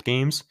re-release the old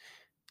games,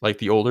 like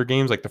the older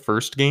games, like the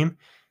first game.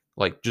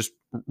 Like just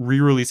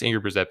re-release Angry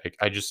Birds Epic.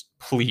 I just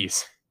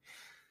please.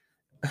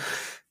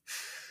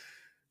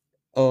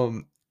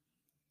 um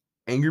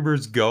Angry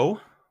Birds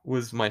Go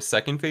was my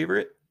second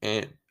favorite,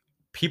 and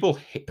people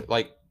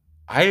like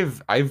I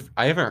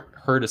haven't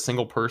heard a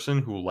single person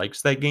who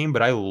likes that game,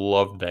 but I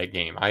loved that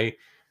game.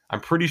 I'm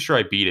pretty sure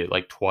I beat it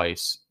like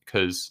twice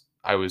because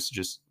I was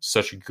just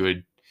such a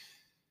good.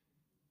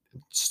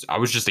 I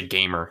was just a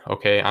gamer.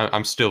 Okay,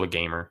 I'm still a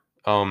gamer.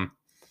 Do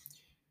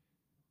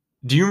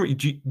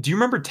you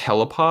remember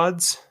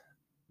telepods?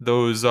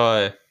 Those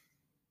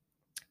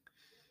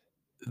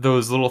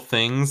those little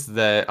things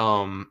that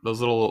those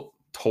little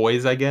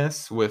toys, I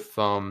guess, with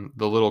the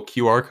little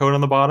QR code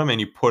on the bottom, and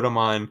you put them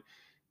on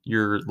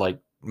your like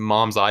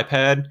mom's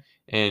iPad,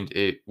 and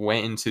it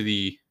went into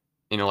the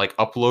like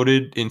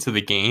uploaded into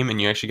the game,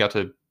 and you actually got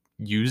to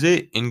use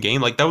it in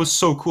game. Like that was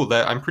so cool.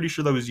 That I'm pretty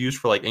sure that was used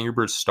for like Angry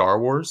Birds Star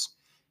Wars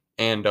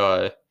and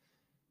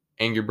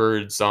Angry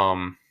Birds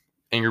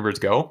Angry Birds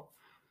Go,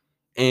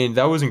 and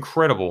that was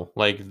incredible.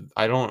 Like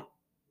I don't.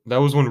 That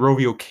was when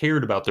Rovio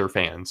cared about their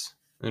fans,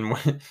 and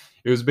when,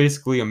 it was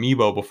basically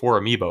Amiibo before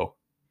Amiibo.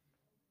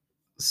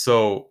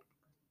 So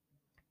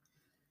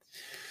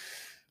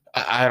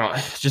I don't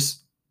just.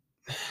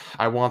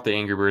 I want the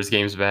Angry Birds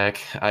games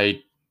back.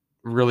 I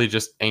really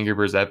just Angry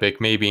Birds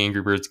Epic, maybe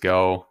Angry Birds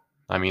Go.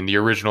 I mean, the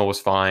original was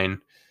fine.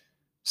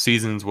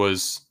 Seasons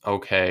was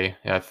okay.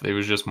 Yeah, it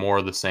was just more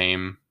of the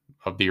same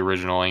of the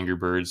original Angry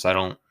Birds. I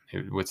don't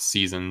with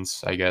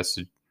Seasons. I guess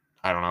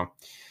I don't know.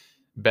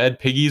 Bad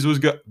Piggies was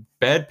good.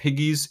 Bad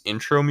Piggies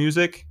intro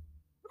music,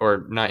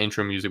 or not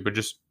intro music, but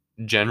just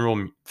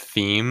general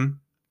theme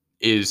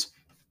is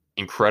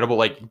incredible.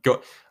 Like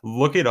go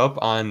look it up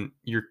on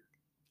your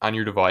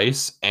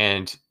device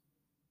and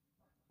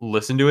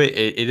listen to it.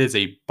 It is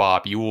a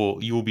bop. You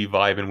will be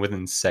vibing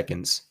within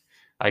seconds.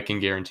 I can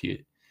guarantee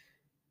it.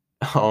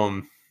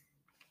 Um,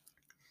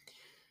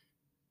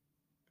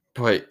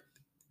 but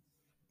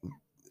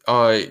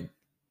uh,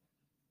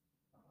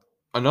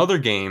 another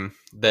game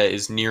that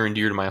is near and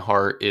dear to my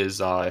heart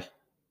is I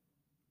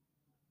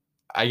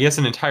guess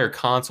an entire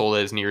console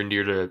that is near and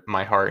dear to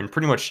my heart, and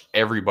pretty much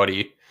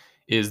everybody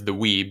is the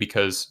Wii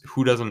because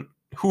who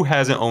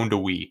hasn't owned a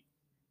Wii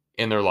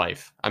in their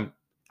life?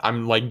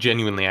 I'm like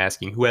genuinely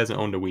asking who hasn't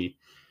owned a Wii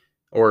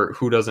or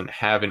who doesn't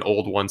have an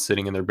old one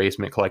sitting in their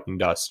basement collecting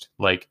dust?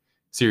 Like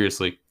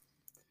seriously.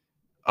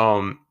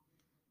 Um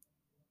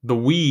the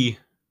Wii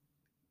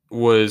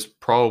was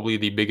probably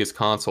the biggest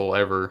console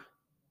ever.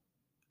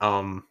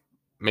 Um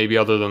Maybe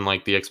other than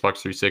like the Xbox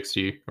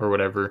 360 or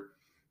whatever.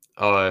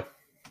 Uh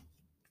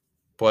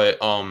but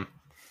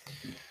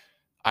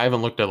I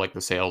haven't looked at like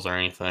the sales or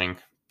anything,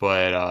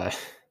 but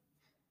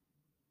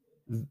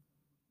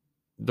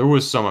there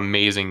was some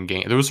amazing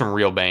game. There was some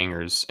real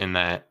bangers in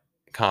that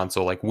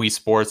console, like Wii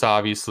Sports,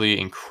 obviously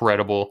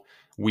incredible.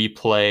 Wii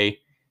Play,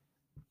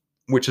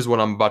 which is what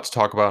I'm about to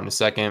talk about in a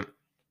second.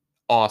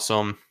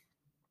 Awesome.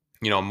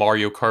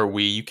 Mario Kart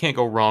Wii. You can't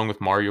go wrong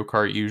with Mario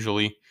Kart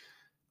usually.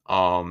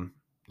 Um,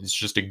 it's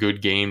just a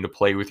good game to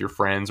play with your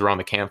friends around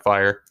the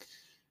campfire.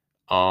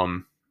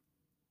 Um,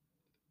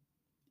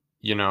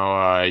 you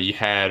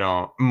had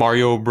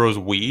Mario Bros.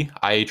 Wii.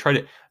 I tried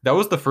it. That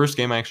was the first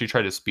game I actually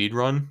tried to speed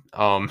run.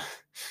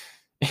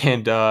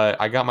 And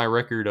I got my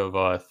record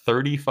of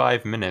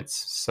 35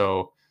 minutes.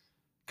 So,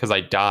 because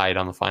I died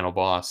on the final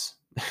boss.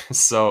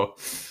 So,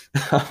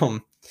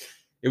 um,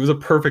 it was a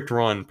perfect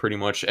run, pretty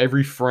much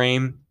every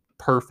frame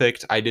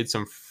perfect. I did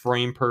some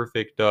frame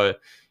perfect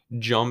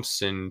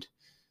jumps, and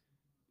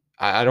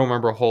I don't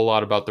remember a whole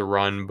lot about the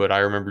run, but I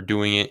remember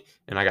doing it,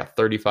 and I got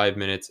 35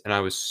 minutes, and I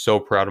was so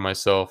proud of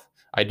myself.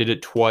 I did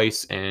it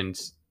twice, and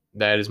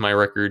that is my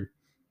record.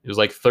 It was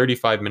like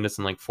 35 minutes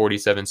and like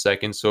 47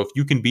 seconds. So if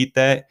you can beat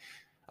that,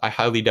 I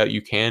highly doubt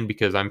you can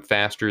because I'm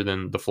faster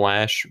than the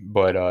Flash.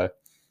 But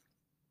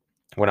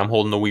when I'm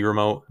holding the Wii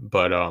remote,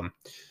 but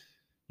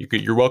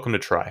you're welcome to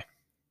try.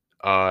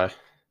 Uh,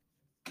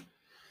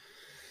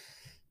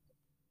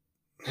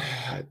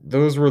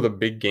 those were the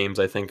big games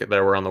I think that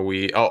were on the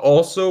Wii.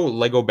 Also,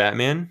 Lego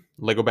Batman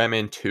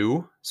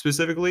 2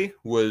 specifically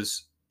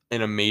was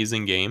an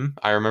amazing game.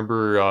 I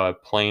remember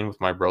playing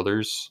with my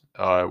brothers.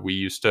 We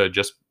used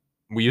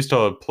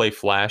to play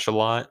Flash a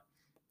lot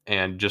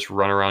and just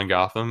run around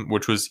Gotham,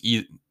 which was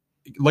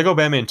Lego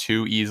Batman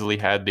 2 easily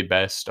had the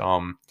best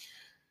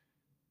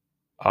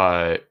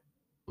uh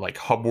like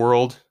hub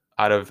world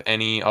out of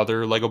any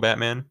other Lego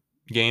Batman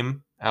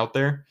game out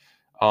there.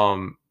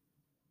 Um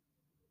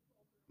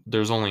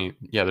there's only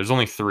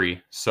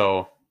 3.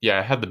 So, yeah,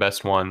 I had the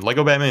best one.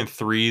 Lego Batman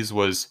 3's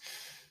was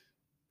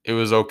it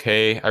was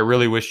okay. I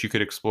really wish you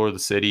could explore the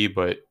city,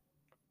 but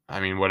I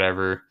mean,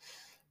 whatever.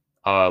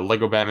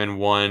 Lego Batman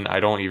 1,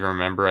 I don't even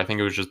remember. I think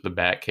it was just the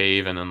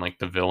Batcave and then like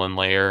the villain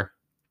lair.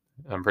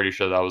 I'm pretty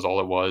sure that was all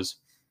it was.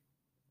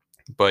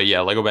 But yeah,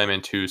 Lego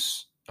Batman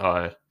 2's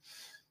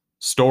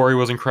story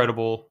was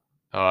incredible.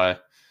 Uh,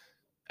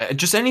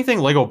 just anything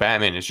Lego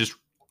Batman is just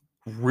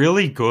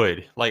really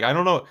good. Like, I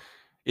don't know,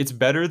 it's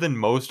better than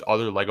most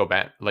other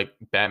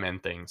Batman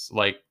things.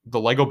 Like the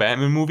Lego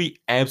Batman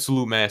movie,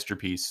 absolute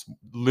masterpiece.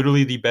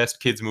 Literally the best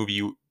kids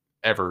movie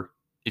ever.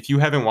 If you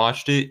haven't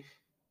watched it,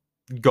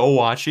 go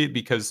watch it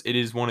because it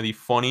is one of the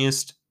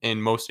funniest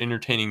and most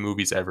entertaining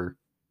movies ever.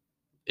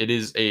 It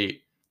is a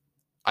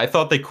I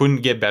thought they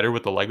couldn't get better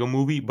with the Lego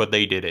movie, but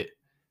they did it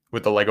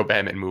with the Lego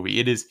Batman movie.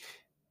 It is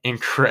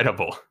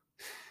incredible.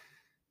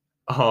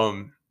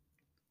 Um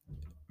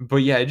but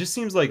yeah, it just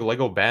seems like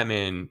Lego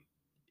Batman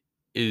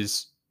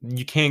is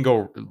you can't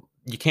go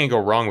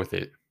wrong with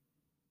it.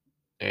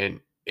 And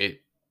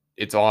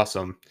it's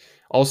awesome.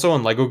 Also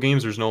in Lego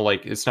games there's no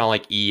like it's not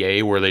like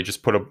EA where they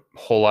just put a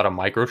whole lot of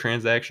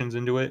microtransactions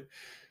into it.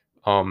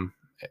 Um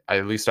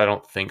at least I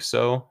don't think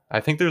so. I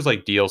think there's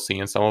like DLC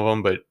in some of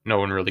them, but no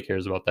one really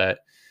cares about that.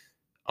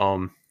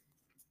 Um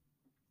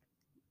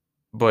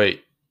but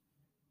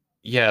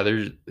yeah,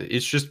 there's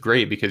it's just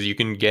great because you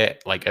can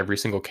get like every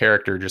single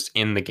character just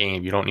in the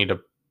game. You don't need to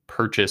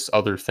purchase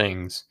other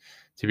things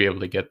to be able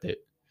to get it.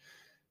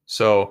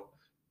 So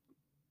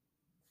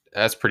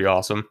that's pretty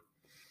awesome.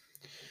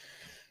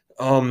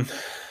 Um,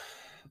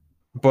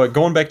 but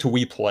going back to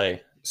We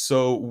Play.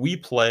 So We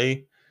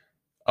Play,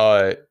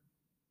 uh,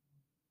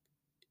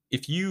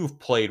 if you've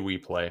played We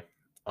Play,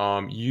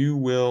 you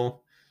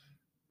will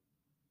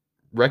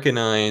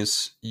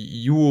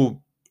you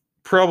will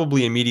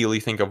probably immediately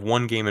think of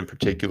one game in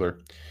particular.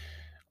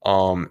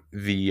 Um,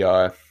 the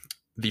uh,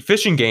 the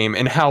fishing game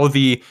and how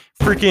the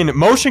freaking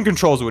motion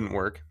controls wouldn't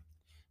work.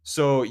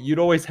 So you'd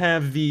always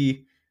have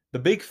the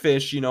big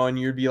fish, and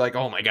you'd be like,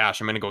 "Oh my gosh,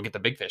 I'm gonna go get the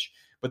big fish."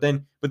 But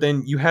then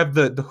you have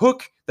the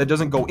hook that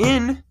doesn't go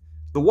in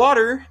the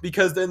water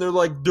because then they're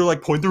like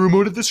point the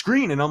remote at the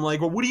screen, and I'm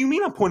like, "Well, what do you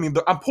mean I'm pointing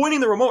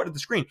the remote at the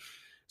screen?"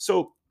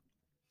 So,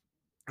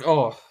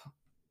 oh,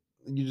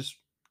 you just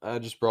I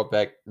just brought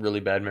back really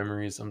bad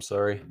memories. I'm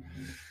sorry.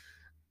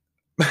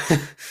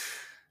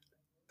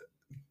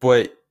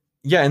 But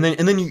yeah, and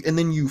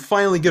then you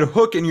finally get a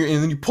hook and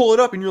then you pull it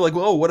up and you're like,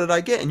 "Oh, what did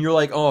I get?" And you're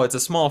like, "Oh, it's a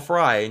small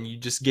fry," and you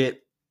just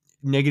get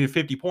negative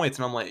 50 points,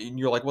 and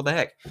you're like, "What the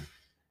heck?"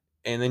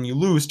 And then you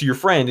lose to your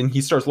friend, and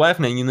he starts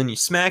laughing at you, and then you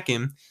smack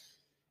him,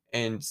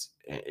 and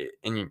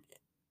and you,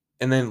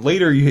 and then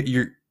later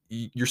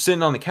you're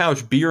sitting on the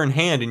couch, beer in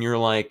hand, and you're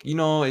like,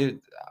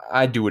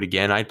 I'd do it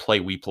again. I'd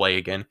play We Play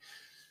again.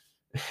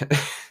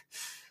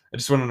 I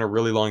just went on a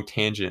really long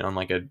tangent on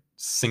like a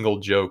single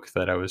joke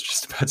that I was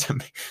just about to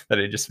make, that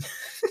I just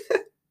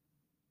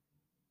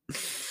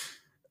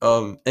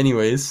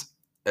anyways,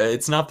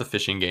 it's not the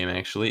fishing game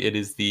actually. It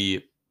is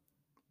the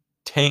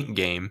tank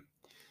game.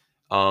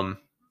 Um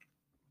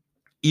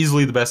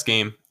Easily the best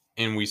game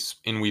in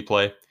We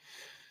Play.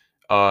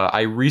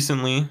 I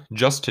recently,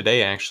 just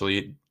today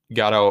actually,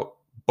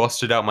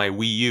 busted out my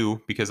Wii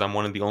U because I'm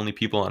one of the only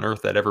people on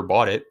earth that ever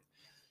bought it.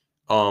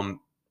 Um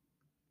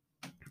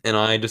and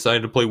I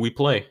decided to play We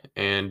Play,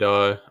 and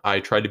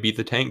I tried to beat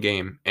the tank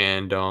game,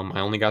 and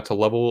I only got to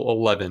level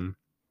 11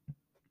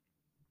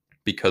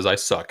 because I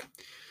suck.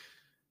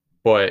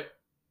 But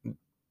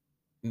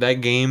that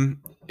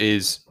game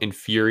is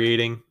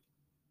infuriating,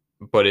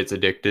 but it's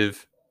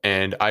addictive,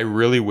 and I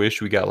really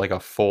wish we got like a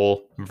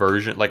full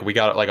version, like we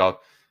got like a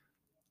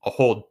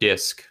whole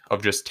disc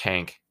of just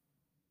tank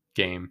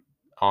game.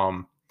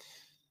 Um,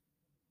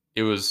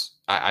 it was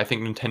I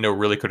think Nintendo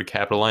really could have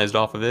capitalized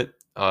off of it,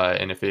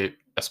 and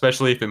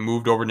especially if it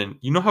moved over to,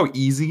 how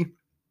easy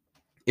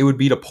it would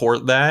be to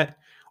port that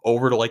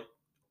over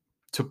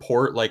to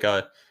port like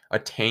a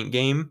tank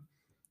game,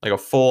 like a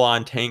full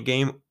on tank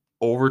game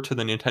over to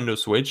the Nintendo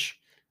Switch.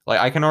 Like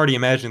I can already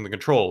imagine the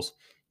controls.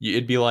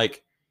 It'd be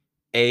like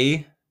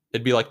A,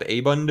 it'd be like the A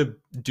button to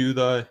do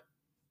the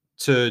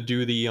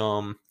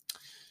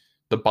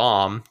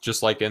bomb,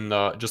 just like on the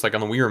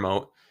Wii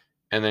remote,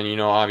 and then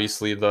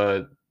obviously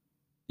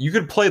you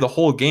could play the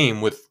whole game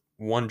with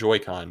one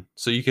Joy-Con,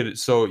 so you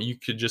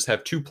could just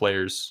have two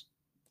players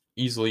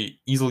easily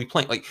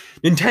playing. Like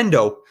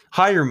Nintendo,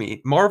 hire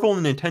me. Marvel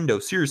and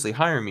Nintendo, seriously,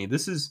 hire me.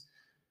 This is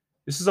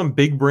some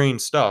big brain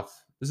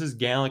stuff. This is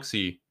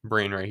galaxy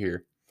brain right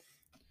here.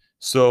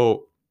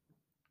 So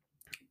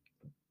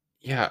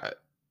yeah,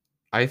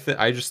 I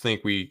just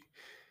think we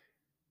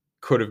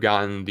could have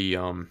gotten the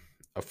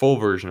a full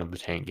version of the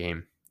tank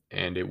game,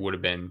 and it would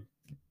have been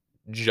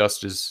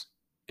just as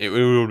it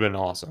would have been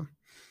awesome.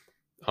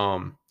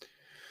 Um,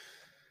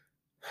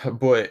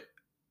 but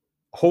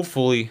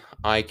hopefully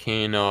I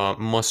can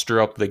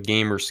muster up the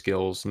gamer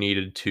skills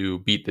needed to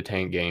beat the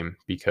tank game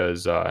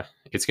because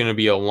it's going to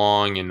be a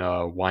long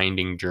and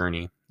winding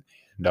journey.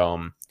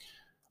 And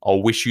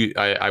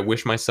I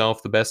wish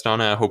myself the best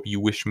on it. I hope you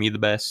wish me the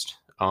best.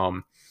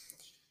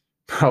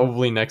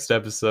 Probably next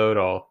episode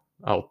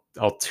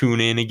I'll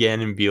tune in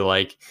again and be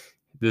like,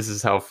 this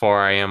is how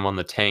far I am on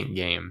the tank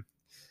game.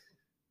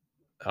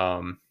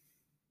 Um,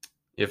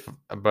 if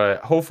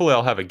but hopefully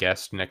I'll have a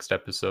guest next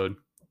episode.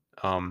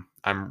 I'm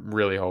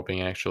really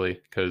hoping actually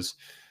because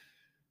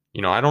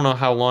I don't know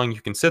how long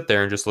you can sit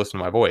there and just listen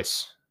to my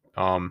voice.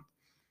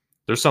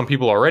 There's some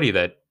people already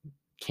that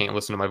can't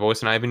listen to my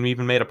voice, and I haven't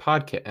even made a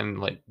podcast, and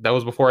like that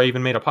was before I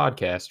even made a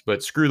podcast.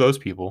 But screw those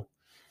people.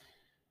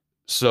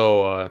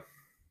 So,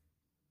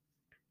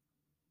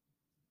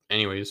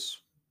 anyways,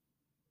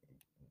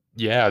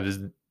 yeah,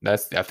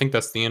 that's I think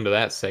that's the end of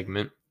that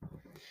segment.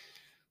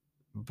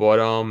 But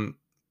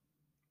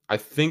I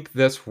think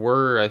that's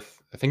where I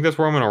think that's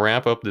where I'm going to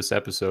wrap up this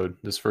episode,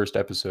 this first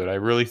episode. I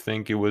really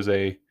think it was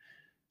a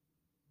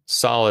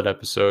solid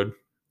episode.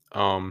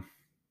 Um,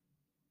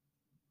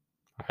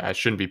 I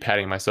shouldn't be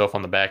patting myself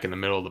on the back in the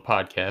middle of the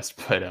podcast,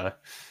 but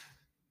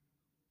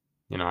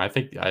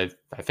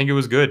I think it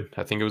was good.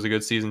 I think it was a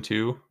good season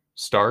 2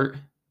 start.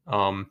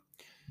 Um,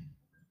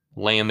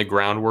 laying the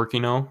groundwork,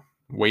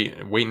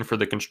 waiting for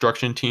the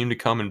construction team to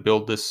come and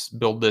build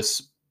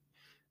this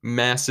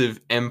massive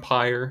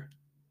empire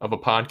of a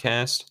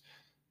podcast.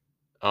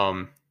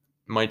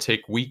 Might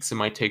take weeks, it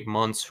might take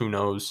months, who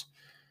knows.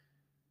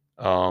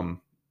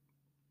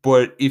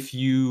 But if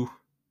you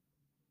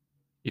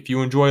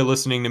enjoy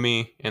listening to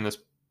me and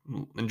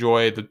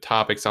enjoy the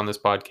topics on this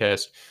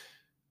podcast,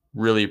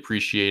 really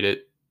appreciate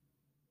it.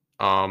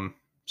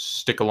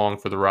 Stick along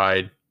for the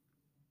ride.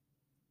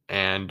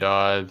 And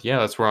yeah,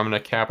 that's where I'm gonna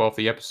cap off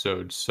the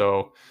episode.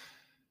 So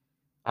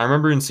I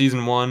remember in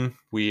season 1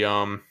 we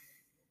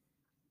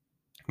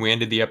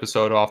ended the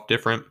episode off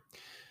different,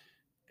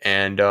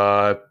 and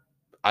I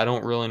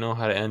don't really know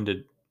how to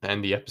end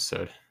the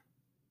episode.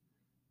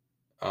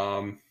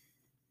 Um,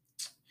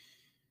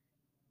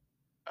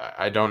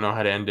 I don't know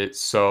how to end it,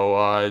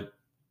 so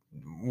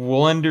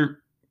we'll end it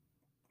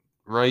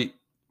right.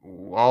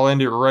 I'll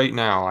end it right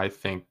now. I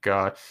think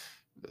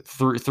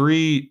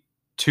 3,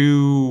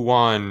 2,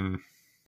 1.